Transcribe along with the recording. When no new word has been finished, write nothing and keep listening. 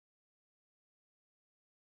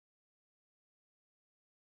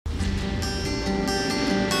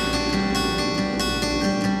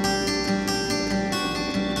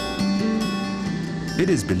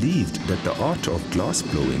is believed that the art of glass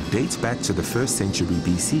blowing dates back to the 1st century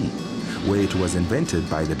BC, where it was invented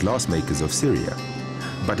by the glassmakers of Syria.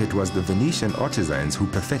 But it was the Venetian artisans who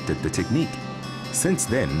perfected the technique. Since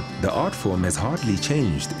then, the art form has hardly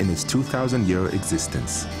changed in its 2,000-year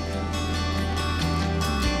existence.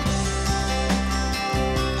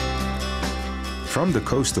 From the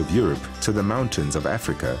coast of Europe to the mountains of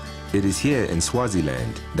Africa, it is here in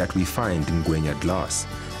Swaziland that we find Ngwenya Glass,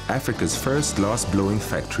 Africa's first glass-blowing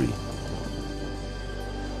factory.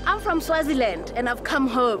 I'm from Swaziland and I've come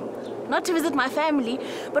home, not to visit my family,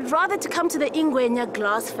 but rather to come to the Ngwenya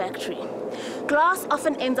Glass factory. Glass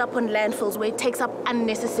often ends up on landfills where it takes up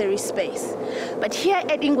unnecessary space. But here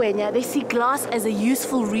at Ngwenya, they see glass as a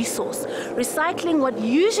useful resource, recycling what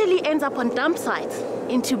usually ends up on dump sites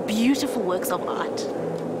into beautiful works of art.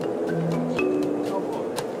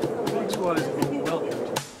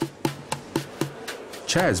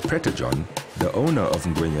 Chaz Pretajon, the owner of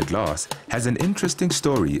Ngwenya Glass, has an interesting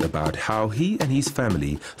story about how he and his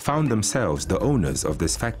family found themselves the owners of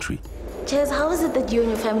this factory. Chaz, how is it that you and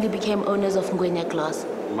your family became owners of Ngwenya Glass?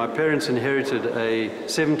 My parents inherited a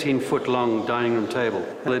 17-foot-long dining room table.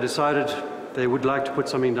 They decided they would like to put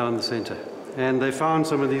something down the center. And they found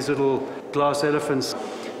some of these little glass elephants.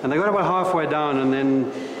 And they got about halfway down and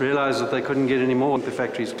then realized that they couldn't get any more. The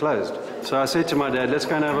factory's closed. So I said to my dad, let's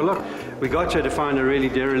go and have a look. We got here to find a really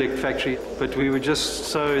derelict factory, but we were just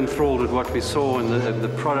so enthralled with what we saw and the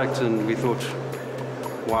product, and we thought,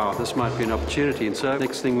 wow, this might be an opportunity. And so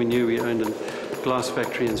next thing we knew, we owned a glass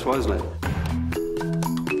factory in Swaziland.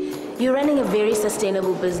 You're running a very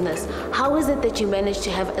sustainable business. How is it that you managed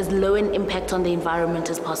to have as low an impact on the environment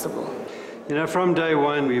as possible? You know, from day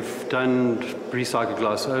one, we've done recycled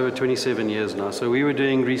glass over 27 years now. So we were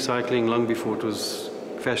doing recycling long before it was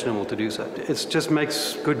fashionable to do so. It just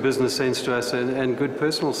makes good business sense to us and good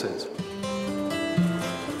personal sense.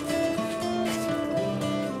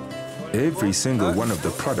 Every single one of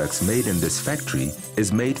the products made in this factory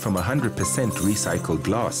is made from 100% recycled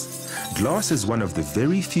glass. Glass is one of the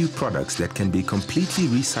very few products that can be completely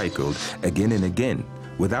recycled again and again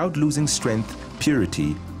without losing strength,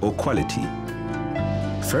 purity, or quality.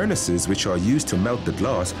 Furnaces which are used to melt the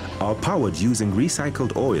glass are powered using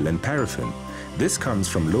recycled oil and paraffin. This comes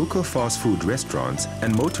from local fast food restaurants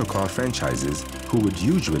and motorcar franchises who would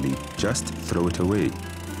usually just throw it away.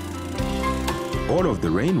 All of the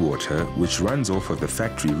rainwater, which runs off of the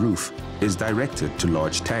factory roof, is directed to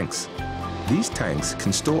large tanks. These tanks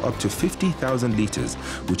can store up to 50,000 liters,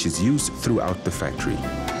 which is used throughout the factory.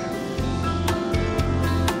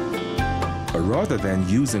 Rather than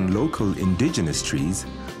using local indigenous trees,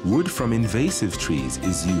 wood from invasive trees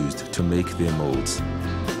is used to make their molds.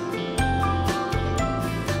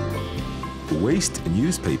 Waste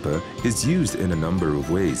newspaper is used in a number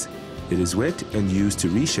of ways. It is wet and used to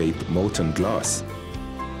reshape molten glass.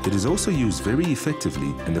 It is also used very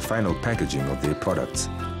effectively in the final packaging of their products.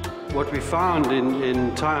 What we found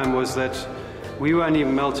in time was that we weren't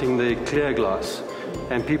even melting the clear glass.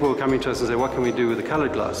 And people were coming to us and say, what can we do with the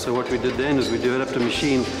colored glass? So what we did then is we developed a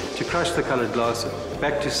machine to crush the colored glass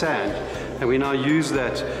back to sand. And we now use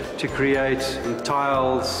that to create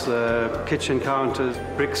tiles, kitchen counters,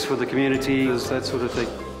 bricks for the community, that sort of thing.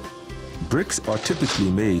 Bricks are typically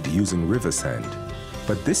made using river sand.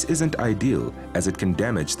 But this isn't ideal as it can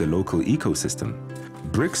damage the local ecosystem.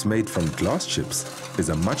 Bricks made from glass chips is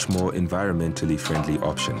a much more environmentally friendly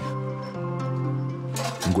option.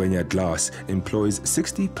 Ngwenya Glass employs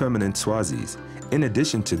 60 permanent Swazis. In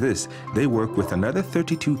addition to this, they work with another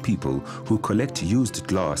 32 people who collect used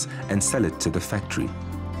glass and sell it to the factory.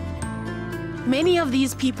 Many of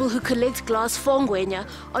these people who collect glass for Ngwenya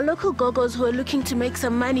are local gogos who are looking to make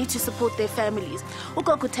some money to support their families.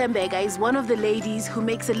 Ugogo Tembega is one of the ladies who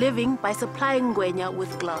makes a living by supplying Ngwenya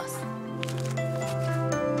with glass.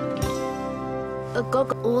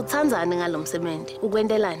 Ugogo, uthandzani ngalo msebenzi?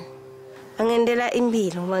 Ukwendelani? Angendela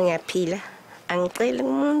impilo uma ngiyaphila. Angiceli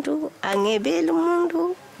umuntu, angebeli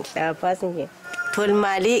umuntu, ngihlala phansi nje. Thola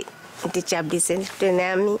imali ngijabulise empilweni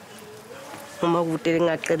yami uma kude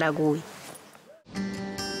ngicela kuye.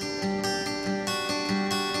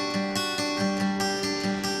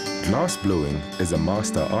 Glass blowing is a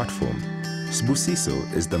master art form.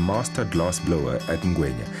 Sbusiso is the master glass blower at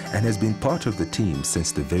Ngwenya and has been part of the team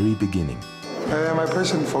since the very beginning. My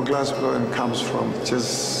passion for glass blowing comes from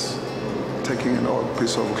just taking an old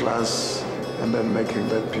piece of glass and then making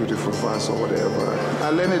that beautiful vase or whatever. I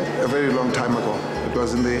learned it a very long time ago. It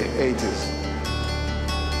was in the 80s.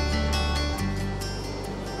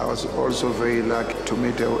 I was also very lucky to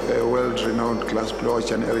meet a world-renowned glass blower,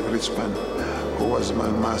 Eric Richman, who was my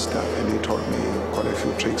master, and he taught me quite a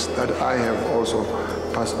few tricks that I have also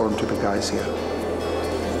pass on to the guys here.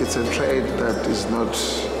 It's a trade that is not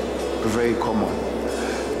very common.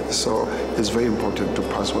 So it's very important to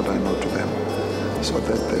pass what I know to them so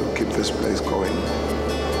that they'll keep this place going.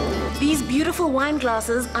 These beautiful wine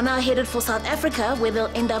glasses are now headed for South Africa, where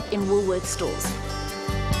they'll end up in Woolworths stores.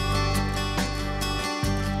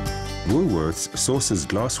 Woolworths sources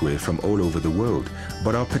glassware from all over the world,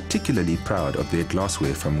 but are particularly proud of their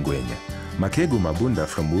glassware from Ngwenya. Makegu Mabunda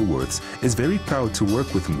from Woolworths is very proud to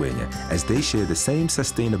work with Ngwenya as they share the same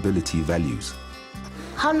sustainability values.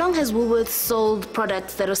 How long has Woolworths sold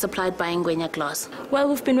products that are supplied by Ngwenya Glass? Well,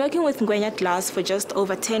 we've been working with Ngwenya Glass for just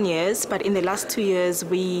over 10 years, but in the last 2 years,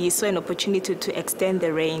 we saw an opportunity to extend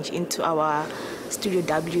the range into our Studio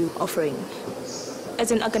W offering.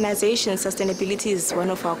 As an organization, sustainability is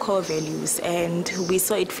one of our core values, and we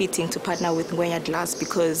saw it fitting to partner with Ngwenya Glass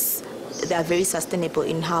because they are very sustainable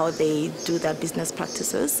in how they do their business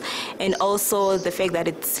practices, and also the fact that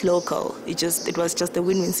it's local. It was just a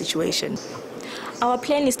win-win situation. Our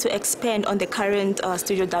plan is to expand on the current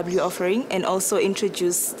Studio W offering and also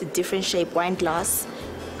introduce the different shape wine glass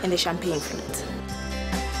and the champagne fleet.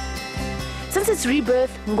 Since its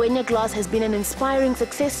rebirth, Ngwenya Glass has been an inspiring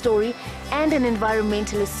success story and an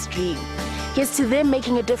environmentalist's dream. Here's to them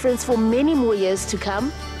making a difference for many more years to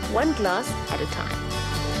come, one glass at a time.